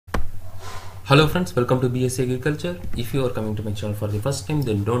Hello friends, welcome to B.Sc.Agriculture. If you are coming to my channel for the first time,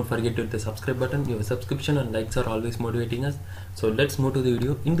 then don't forget to hit the subscribe button. Your subscription and likes are always motivating us. So let's move to the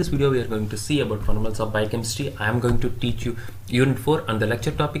video. In this video, we are going to see about fundamentals of biochemistry. I am going to teach you Unit 4 and the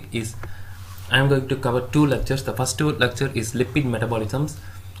lecture topic is, I am going to cover two lectures. The first lecture is lipid metabolisms.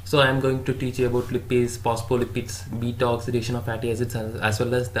 So I am going to teach you about lipids, phospholipids, beta-oxidation of fatty acids as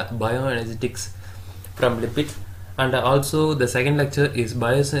well as the bioenergetics from lipids. And also the second lecture is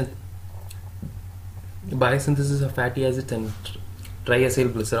biosynthesis of fatty acids and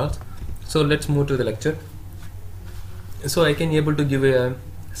triacylglycerols. So let's move to the lecture. So I can able to give a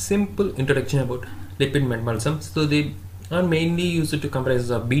simple introduction about lipid metabolism. So they are mainly used to comprise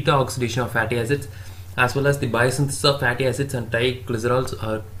of beta oxidation of fatty acids as well as the biosynthesis of fatty acids and triglycerols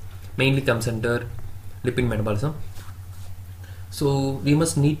are mainly comes under lipid metabolism. So we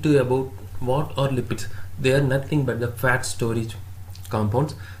must need to about what are lipids. They are nothing but the fat storage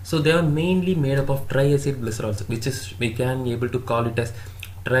compounds. So they are mainly made up of triacylglycerols, which is we can able to call it as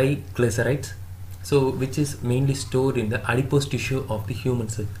triglycerides. So which is mainly stored in the adipose tissue of the human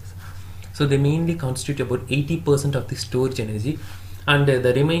cells. So they mainly constitute about 80% of the storage energy, and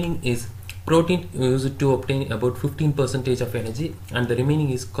the remaining is protein used to obtain about 15% of energy, and the remaining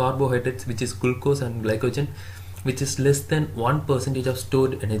is carbohydrates, which is glucose and glycogen, which is less than 1% of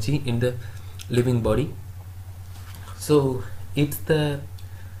stored energy in the living body. So it's the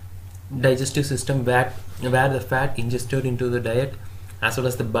digestive system where the fat ingested into the diet as well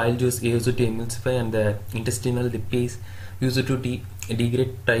as the bile juice used to emulsify, and the intestinal lipase used to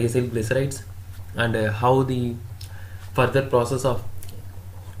degrade triacylglycerides, and how the further process of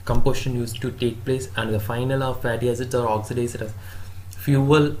combustion used to take place, and the final of fatty acids are oxidized as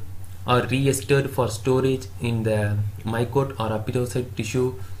fuel or re-estered for storage in the mycot or epidocyte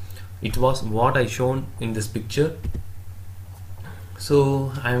tissue. It was what I shown in this picture.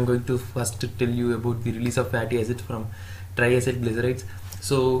 So I am going to first tell you about the release of fatty acids from triacylglycerides.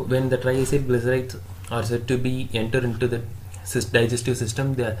 So when the triacylglycerides are said to be enter into the digestive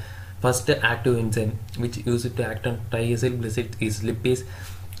system, the first active enzyme which used to act on triacylglycerides is lipase.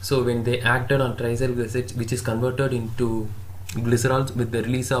 So when they acted on triacylglycerides, which is converted into glycerols with the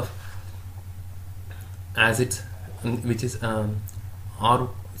release of acids, which is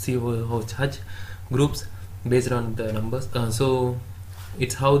RCOH groups based on the numbers. So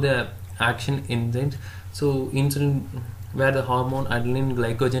it's how the action enzymes. So insulin, where the hormone adenine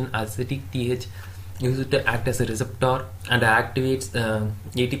glycogen acetic TH used to act as a receptor and activates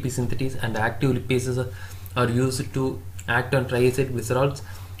ATP synthesis, and active lipases are used to act on triacylglycerols.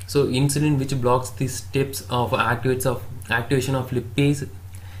 So insulin, which blocks the steps of activation of lipase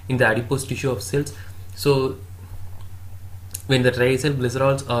in the adipose tissue of cells. So when the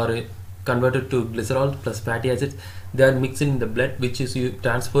triacylglycerols are converted to glycerol plus fatty acids, they are mixed in the blood, which is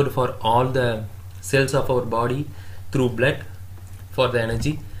transferred for all the cells of our body through blood for the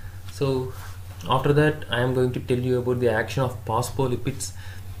energy. So after that, I am going to tell you about the action of phospholipids.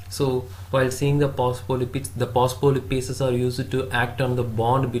 So while seeing the phospholipids, the phospholipases are used to act on the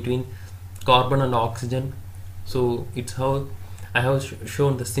bond between carbon and oxygen. So it's how I have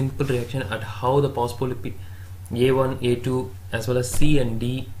shown the simple reaction at how the phospholipid A1, A2 as well as C and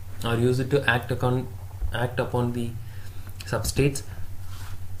D are used to act upon the substrates.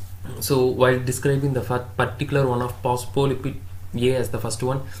 So while describing the particular one of phospholipid A as the first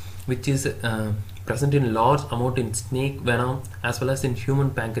one, which is present in large amount in snake venom as well as in human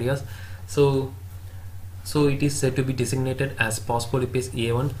pancreas, so it is said to be designated as phospholipase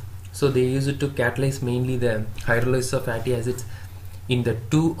A1. So they use it to catalyze mainly the hydrolysis of fatty acids in the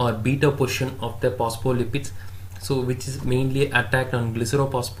 2 or beta portion of the phospholipids. So which is mainly attacked on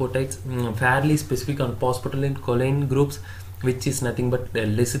glycerophosphatides, fairly specific on phosphatidylcholine groups, which is nothing but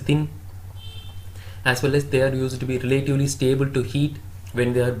lecithin, as well as they are used to be relatively stable to heat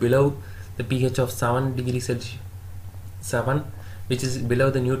when they are below the pH of 7 degrees Celsius, 7, which is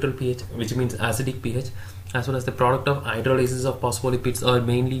below the neutral pH, which means acidic pH, as well as the product of hydrolysis of phospholipids are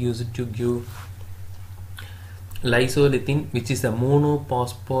mainly used to give lysolithin, which is the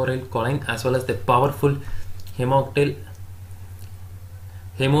monophosphorylcholine, as well as the powerful hemolytic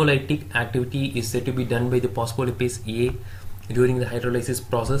activity is said to be done by the phospholipase A during the hydrolysis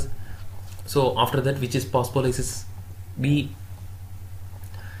process. So after that, which is phospholysis B,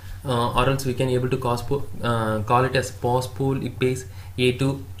 or else we can able to call it as phospholipase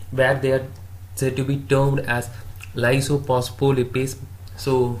A2, where they are said to be termed as lysophospholipase.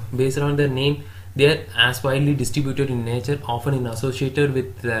 So based on their name, they are as widely distributed in nature, often associated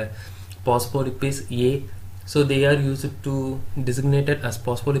with the phospholipase A. So they are used to designated as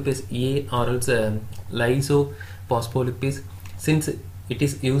phospholipase A or else lysophospholipase, since it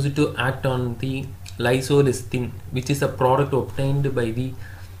is used to act on the lysoleucine, which is a product obtained by the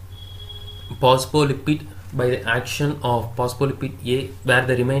phospholipid by the action of phospholipid A, where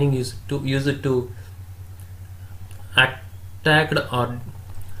the remaining is used to attacked or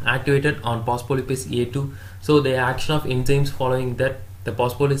activated on phospholipase A2. So the action of enzymes following that, the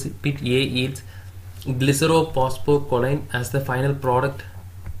phospholipid A yields glycerophosphocholine as the final product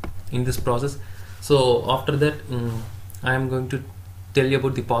in this process. So after that, I am going to tell you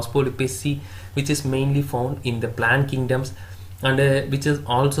about the phospholipase C, which is mainly found in the plant kingdoms, and which is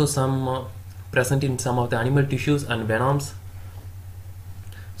also some present in some of the animal tissues and venoms.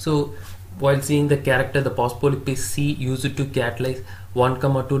 So while seeing the character, the phospholipase C used to catalyze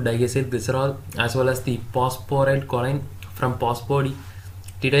 1,2 diacylglycerol as well as the phosphorylcholine from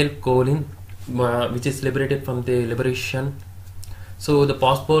phosphatidylcholine, which is liberated from the liberation. So the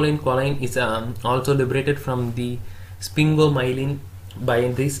phosphorylcholine is also liberated from the sphingomyelin by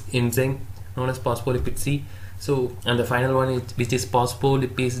this enzyme known as phospholipid C. So, and the final one is, which is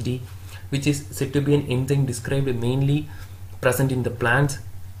phospholipase D, which is said to be an enzyme described mainly present in the plants.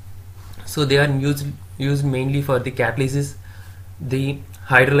 So they are used mainly for the catalysis, the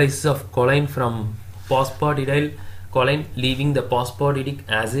hydrolysis of choline from phosphatidylcholine, leaving the phosphatidic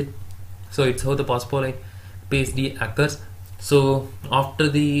acid. So it's how the phospholipase D occurs. So after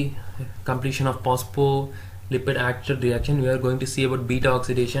the completion of phospholipid acid reaction, we are going to see about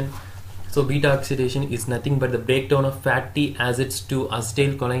beta-oxidation. So beta-oxidation is nothing but the breakdown of fatty acids to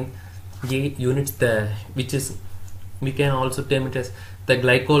acetylcholine A units, which is, we can also term it as the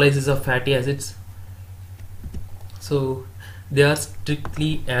glycolysis of fatty acids. So they are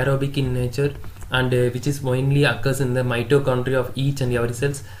strictly aerobic in nature, and which is mainly occurs in the mitochondria of each and every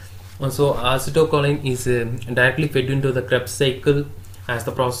cells. So acetylcholine is directly fed into the Krebs cycle as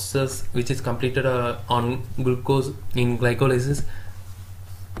the process which is completed on glucose in glycolysis.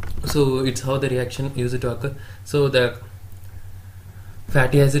 So it's how the reaction used to occur. So the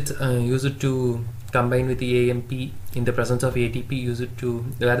fatty acids used to combine with the AMP in the presence of ATP, used to,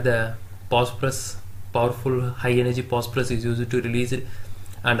 where the phosphorus, powerful high energy phosphorus is used to release it,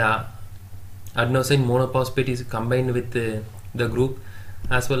 and adenosine monophosphate is combined with the group,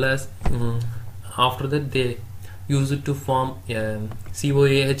 as well as after that they use it to form a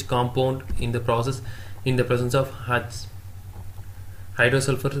COAH compound in the process in the presence of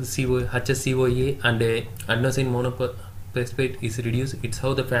hydrosulfur HCOA, and adenosine monophosphate is reduced. It's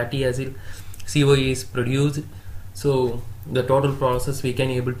how the fatty acid COA is produced. So the total process we can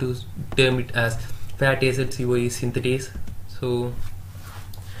able to term it as fatty acid COA synthetase. So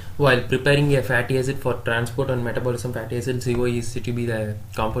while preparing a fatty acid for transport and metabolism, fatty acid COA is said to be the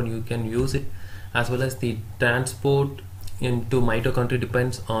compound you can use it, as well as the transport into mitochondria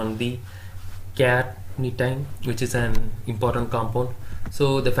depends on the carnitine, which is an important compound.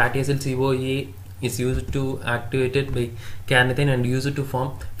 So the fatty acid COA is used to activated by carnitine and used to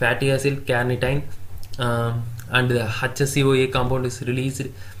form fatty acid carnitine, and the HCOA compound is released.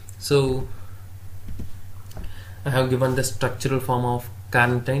 So I have given the structural form of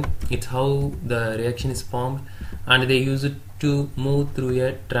carnitine. It's how the reaction is formed, and they use it to move through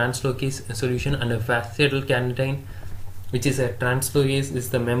a translocase solution, and a facetal carnitine, which is a translocase, is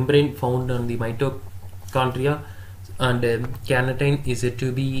the membrane found on the mitochondria, and carnitine is said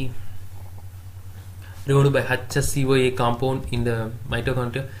to be removed by HCOA compound in the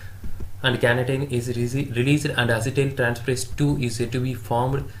mitochondria, and carnitine is released, and acetyl transferase 2 is said to be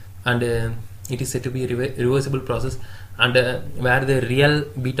formed, and it is said to be a reversible process, and where the real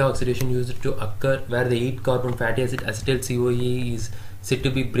beta oxidation used to occur, where the 8 carbon fatty acid acetyl COA is said to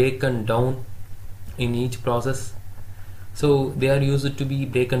be broken down in each process. So they are used to be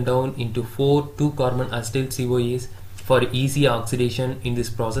broken down into 4 2 carbon acetyl COAs for easy oxidation in this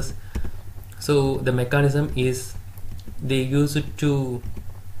process. So the mechanism is they use it to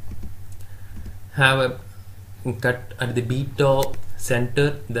have a cut at the beta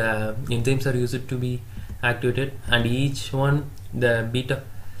center. The enzymes are used to be activated, and each one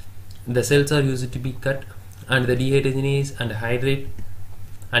the cells are used to be cut, and the dehydrogenase and hydrate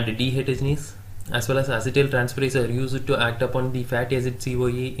and dehydrogenase as well as acetyl transferase are used to act upon the fatty acid COA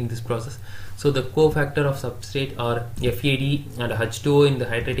in this process. So the cofactor of substrate are FAD and H2O in the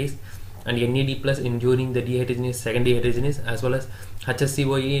hydratase, and NAD plus in during the dehydrogenase, second dehydrogenase, as well as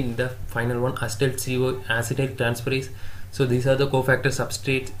HCOA in the final one, acetyl transferase. So these are the cofactor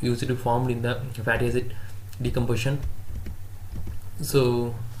substrates used to formed in the fatty acid decomposition.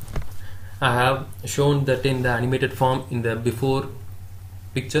 So I have shown that in the animated form in the before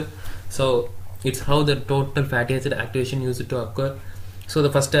picture. So it's how the total fatty acid activation used to occur. So the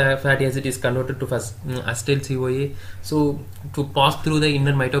first fatty acid is converted to first acetyl CoA. So to pass through the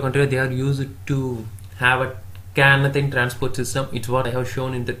inner mitochondria, they are used to have a carnitine transport system. It's what I have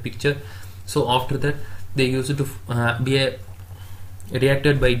shown in the picture. So after that, they used to be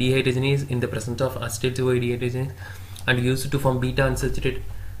reacted by dehydrogenase in the presence of acetyl CoA dehydrogenase, and used to form beta unsaturated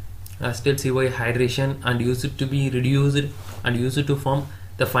acetyl CoA hydration, and used to be reduced and used to form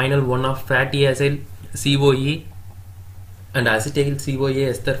the final one of fatty acid CoA and acetyl CoA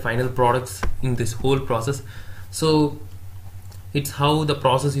as the final products in this whole process. So it's how the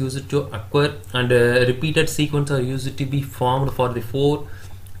process used to occur, and repeated sequence are used to be formed for the 4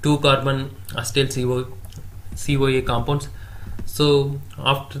 2-carbon acetyl CoA compounds. So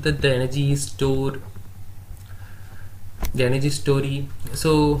after that, the energy is stored.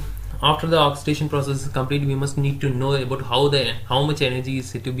 So after the oxidation process is complete, we must need to know about how much energy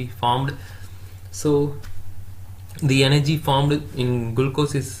is to be formed. So the energy formed in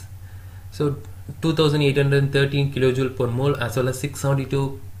glucose is 2813 kilojoule per mole, as well as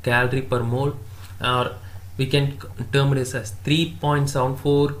 672 calorie per mole, or we can term it as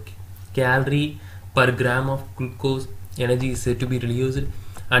 3.74 calorie per gram of glucose energy is said to be released.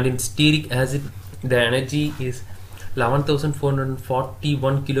 And in stearic acid, the energy is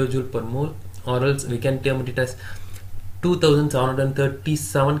 11,441 kilojoule per mole, or else we can term it as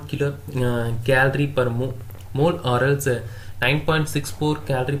 2,737 calorie per mole, or else 9.64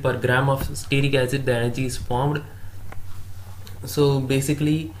 calorie per gram of stearic acid the energy is formed. So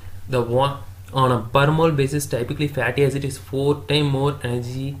basically, on a per mole basis, typically fatty acid is 4 times more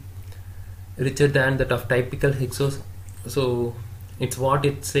energy richer than that of typical hexose. So it's what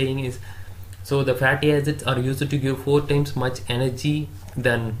it's saying is, so the fatty acids are used to give 4 times much energy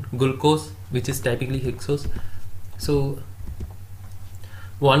than glucose, which is typically hexose. So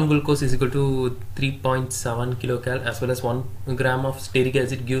 1 glucose is equal to 3.7 kilocal, as well as 1 gram of stearic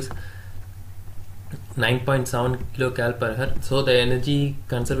acid gives 9.7 kilocal per hour. So the energy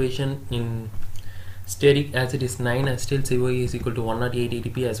conservation in stearic acid is 9 acetyl CoA is equal to 108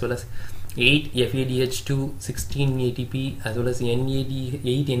 ATP, as well as 8 FADH2 16 ATP, as well as 8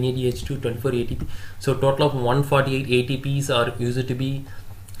 NADH2 24 ATP. So total of 148 ATPs are used to be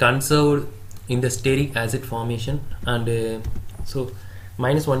conserved in the stearic acid formation, and so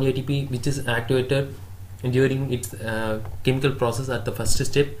minus 1 ATP, which is activated during its chemical process at the first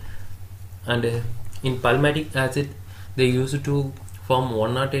step. And in palmitic acid, they used to form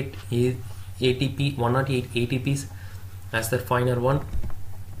 108 ATPs as the final one.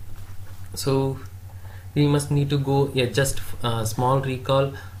 So we must need to go just a small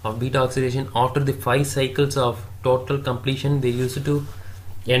recall of beta oxidation. After the 5 cycles of total completion, they used to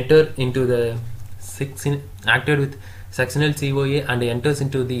enter into the acted with succinyl CoA and enters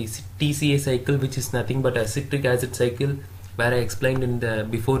into the TCA cycle, which is nothing but a citric acid cycle, where I explained in the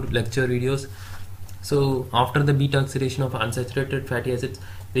before lecture videos. So after the beta oxidation of unsaturated fatty acids,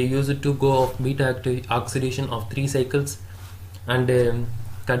 they used to go of beta oxidation of 3 cycles, and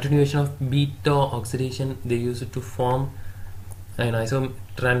continuation of beta oxidation, they used to form an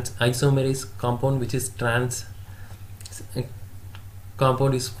isomerase compound, which is trans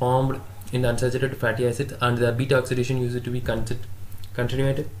compound is formed in the unsaturated fatty acids, and the beta oxidation used to be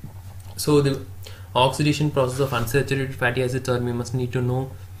continued. So the oxidation process of unsaturated fatty acids, or we must need to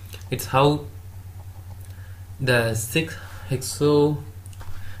know, it's how the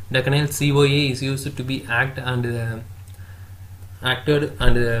 6-hexodecanal CoA is used to be acted,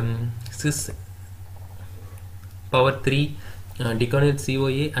 and 6 power 3 decanal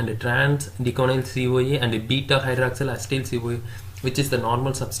CoA and trans decanal CoA and beta hydroxyl acetyl CoA, which is the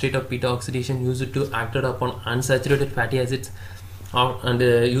normal substrate of beta oxidation, used to acted upon unsaturated fatty acids, and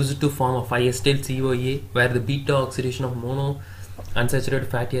used to form a 5-acetyl CoA, where the beta oxidation of mono unsaturated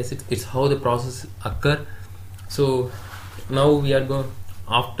fatty acids is how the process occur. So now we are going,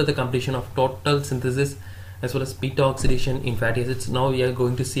 after the completion of total synthesis as well as beta oxidation in fatty acids, now we are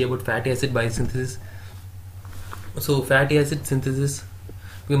going to see about fatty acid biosynthesis. So fatty acid synthesis,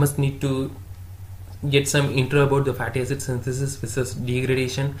 we must need to get some intro about the fatty acid synthesis versus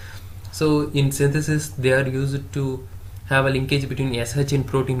degradation. So in synthesis, they are used to have a linkage between SH in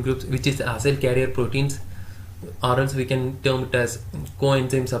protein groups, which is acyl carrier proteins, or else we can term it as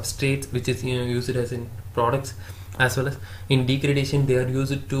coenzyme substrates, which is used as in products. As well as in degradation, they are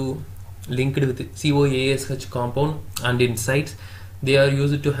used to linked with COASH compound, and in sites they are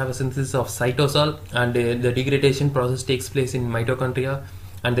used to have a synthesis of cytosol, and the degradation process takes place in mitochondria,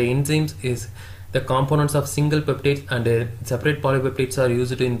 and the enzymes is the components of single peptides, and separate polypeptides are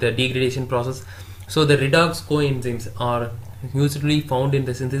used in the degradation process. So the redox coenzymes are usually found in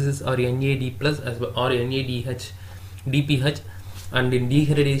the synthesis or NAD plus as well, or NADH DPH. and in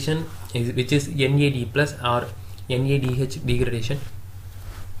degradation which is NAD plus or NADH degradation.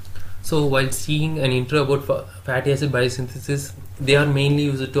 So while seeing an intro about fatty acid biosynthesis, they are mainly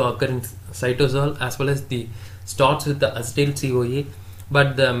used to occur in cytosol as well as the starts with the acetyl CoA.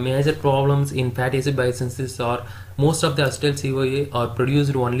 But the major problems in fatty acid biosynthesis are most of the acetyl CoA are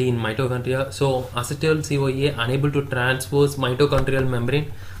produced only in mitochondria. So acetyl CoA unable to transverse mitochondrial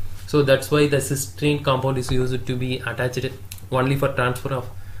membrane. So that's why the cysteine compound is used to be attached only for transfer of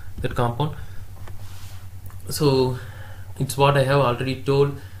that compound. So it's what I have already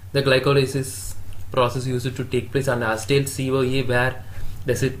told. The glycolysis process used to take place on acetyl CoA, where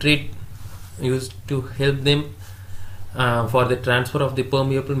the citrate used to help them for the transfer of the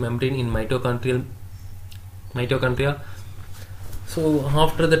permeable membrane in mitochondria. So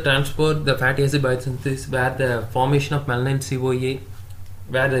after the transfer, the fatty acid biosynthesis, where the formation of malonyl CoA,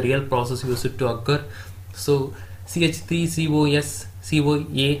 where the real process used to occur. So CH3COS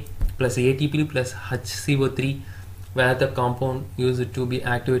CoA plus ATP plus HCO3, where the compound used to be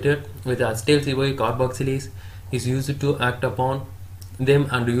activated with acetyl CoA carboxylase is used to act upon them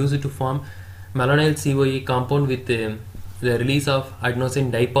and used to form malonyl CoA compound with the release of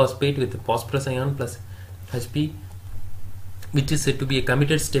adenosine diphosphate with phosphorus ion plus Hp, which is said to be a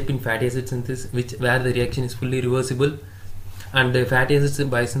committed step in fatty acid synthesis, where the reaction is fully reversible. And the fatty acid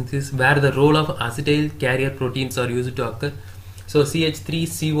biosynthesis, where the role of acetyl carrier proteins are used to occur. So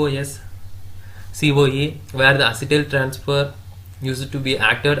CH3COS CoA, where the acetyl transfer used to be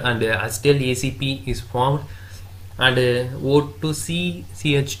acted and acetyl ACP is formed, and O2C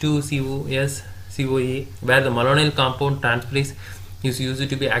CH2COS CoA, where the malonyl compound transferase is used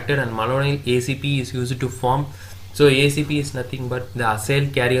to be acted and malonyl ACP is used to form. So ACP is nothing but the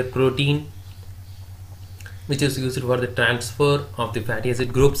acyl carrier protein, which is used for the transfer of the fatty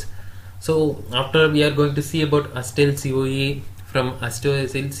acid groups. So after we are going to see about acetyl CoA from acetyl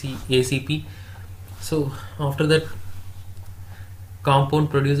ACP. So after that compound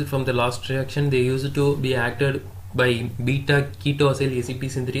produced from the last reaction, they used to be acted by beta ketoacyl ACP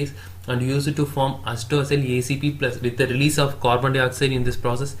synthase and used to form acetoacyl ACP plus with the release of carbon dioxide in this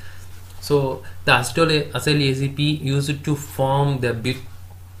process. So the acetoacyl ACP used to form the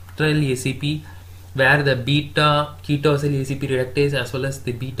butyryl ACP, where the beta ketoacyl ACP reductase as well as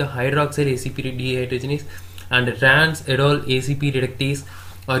the beta hydroxyl ACP dehydrogenase and trans edol ACP reductase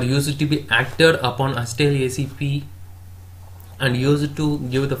are used to be acted upon acetyl ACP and used to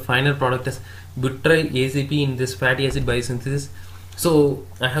give the final product as butyryl ACP in this fatty acid biosynthesis. So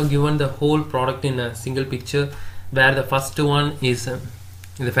I have given the whole product in a single picture, where the first one is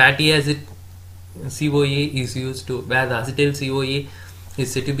the fatty acid CoA is used to, where the acetyl CoA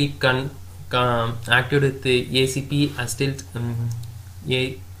is said to be acted with the ACP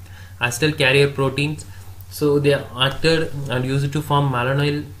acetyl carrier proteins. So they are acted and used to form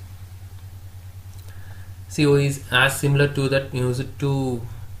malonyl CoA is as similar to that, used to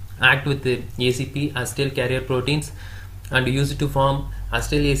act with the ACP acetyl carrier proteins and used to form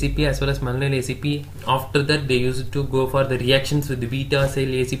acetyl ACP as well as malonyl ACP. After that, they used to go for the reactions with the beta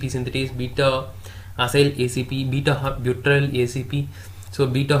acyl ACP synthetase, beta acyl ACP, beta butyryl ACP, so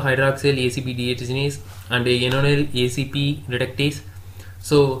beta hydroxyl ACP dehydrogenase and a enonyl ACP reductase.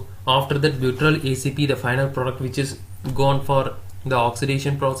 So after that butyryl ACP, the final product which is gone for the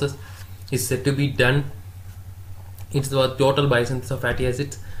oxidation process is said to be done. It's the total biosynthesis of fatty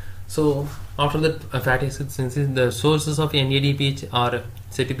acids. So after that fatty acid synthesis, the sources of NADPH are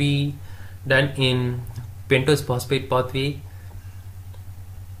said to be done in pentose phosphate pathway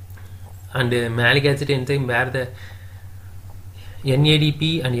and malic acid enzyme, where the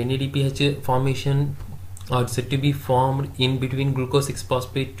NADP and NADPH formation are said to be formed in between glucose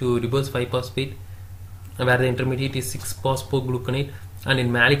 6-phosphate to ribose 5-phosphate, where the intermediate is 6-phosphogluconate. And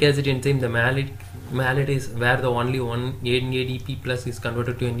in malic acid enzyme, the malate is where the only one NADP plus is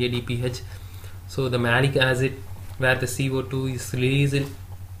converted to NADPH. So the malic acid, where the CO2 is released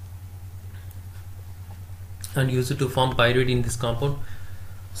and used to form pyruvate in this compound.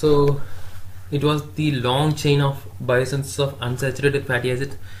 So it was the long chain of biosynthesis of unsaturated fatty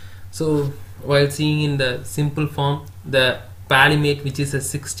acids. So while seeing in the simple form, the palimate, which is a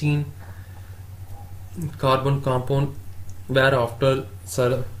 16 carbon compound, where after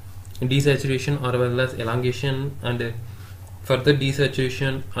desaturation or well as elongation and further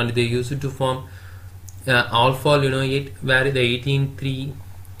desaturation, and they used to form alpha linoate, where the 18,3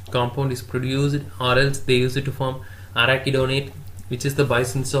 compound is produced, or else they used to form arachidonate, which is the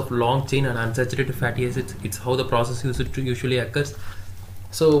biosynthesis of long chain and unsaturated fatty acids. It's how the process usually occurs.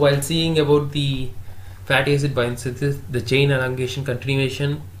 So while seeing about the fatty acid biosynthesis, the chain elongation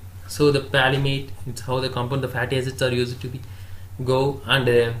continuation, so the palimate, it's how the compound the fatty acids are used to be go, and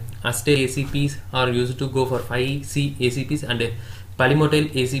acetyl ACPs are used to go for 5C ACPs, and polymethyl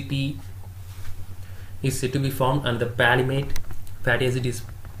ACP is said to be formed, and the palmate fatty acid is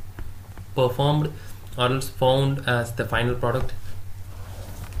performed or else found as the final product.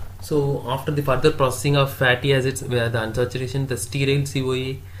 So after the further processing of fatty acids where the unsaturation, the sterile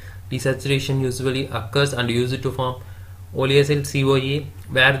CoA desaturation usually occurs and used to form oleacyl CoA,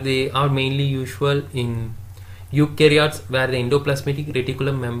 where they are mainly usual in eukaryotes, where the endoplasmic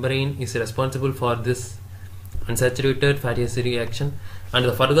reticulum membrane is responsible for this unsaturated fatty acid reaction. And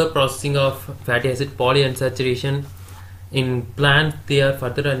the further processing of fatty acid polyunsaturation in plants, their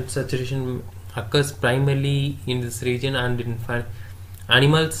further unsaturation occurs primarily in this region, and in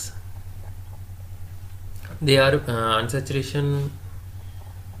animals their unsaturation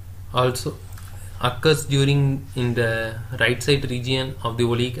also occurs during in the right side region of the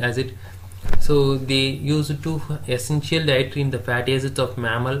oleic acid. So they use to essential dietary in the fatty acids of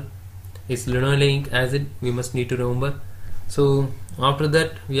mammal is linoleic acid, we must need to remember. So after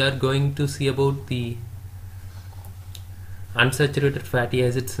that we are going to see about the unsaturated fatty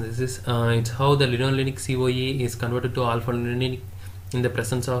acids synthesis. It's how the linoleic CoA is converted to alpha linolenic in the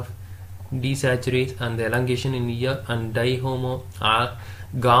presence of desaturase, and the elongation in ear and dihomo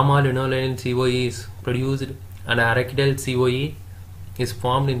gamma linolein CoA is produced, and arachidyl CoA is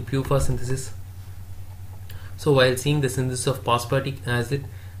formed in pupa synthesis. So while seeing the synthesis of phosphoric acid,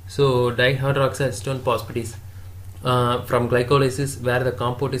 so dihydroxyacetone phosphatase from glycolysis, where the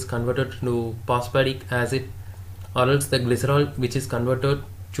compound is converted to phosphoric acid, or else the glycerol which is converted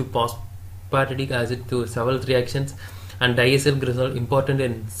to phosphatidic acid through several reactions, and diacylglycerol important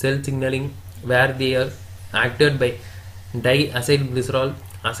in cell signaling, where they are acted by diacylglycerol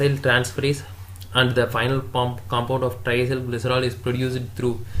acyl transferase, and the final compound of triacylglycerol is produced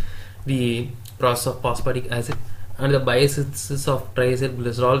through the process of phosphoric acid. And the biosynthesis of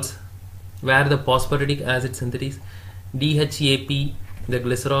triacylglycerols, where the phosphatidic acid synthesis DHAP, the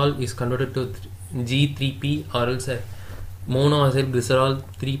glycerol is converted to G3P, or else monoacylglycerol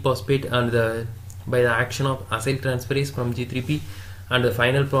 3-phosphate, and by the action of acyl transferase from G3P, and the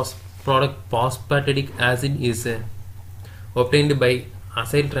final product phosphatidic acid is obtained by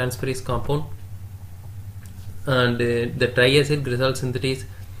acyl transferase compound. And the triacylglycerol synthetase,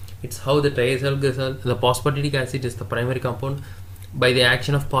 it's how the triacylglycerol, the phosphatidic acid is the primary compound. By the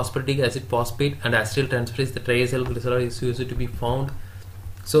action of phosphatidic acid phosphate and acyl transferase, the triacylglycerol is used to be found.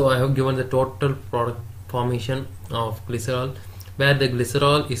 So I have given the total product formation of glycerol, where the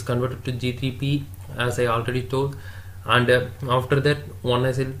glycerol is converted to G3P as I already told, and after that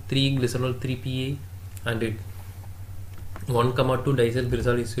 1-acyl 3-glycerol 3-PA, and 1,2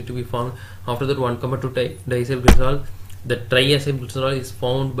 diacylglycerol is to be found. After that 1,2 diacylglycerol, the triacylglycerol is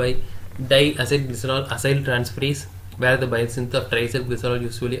found by diacylglycerol acyl transferase, where the biosynthesis of triacylglycerol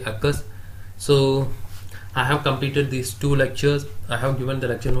usually occurs. So I have completed these 2 lectures. I have given the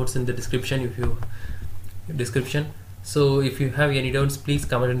lecture notes in the description. So if you have any doubts, please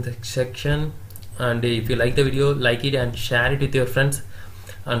comment in the section, and if you like the video, like it and share it with your friends,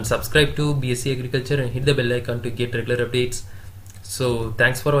 and subscribe to B.Sc.Agriculture and hit the bell icon to get regular updates. So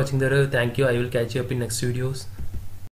thanks for watching the video. Thank you. I will catch you up in next videos.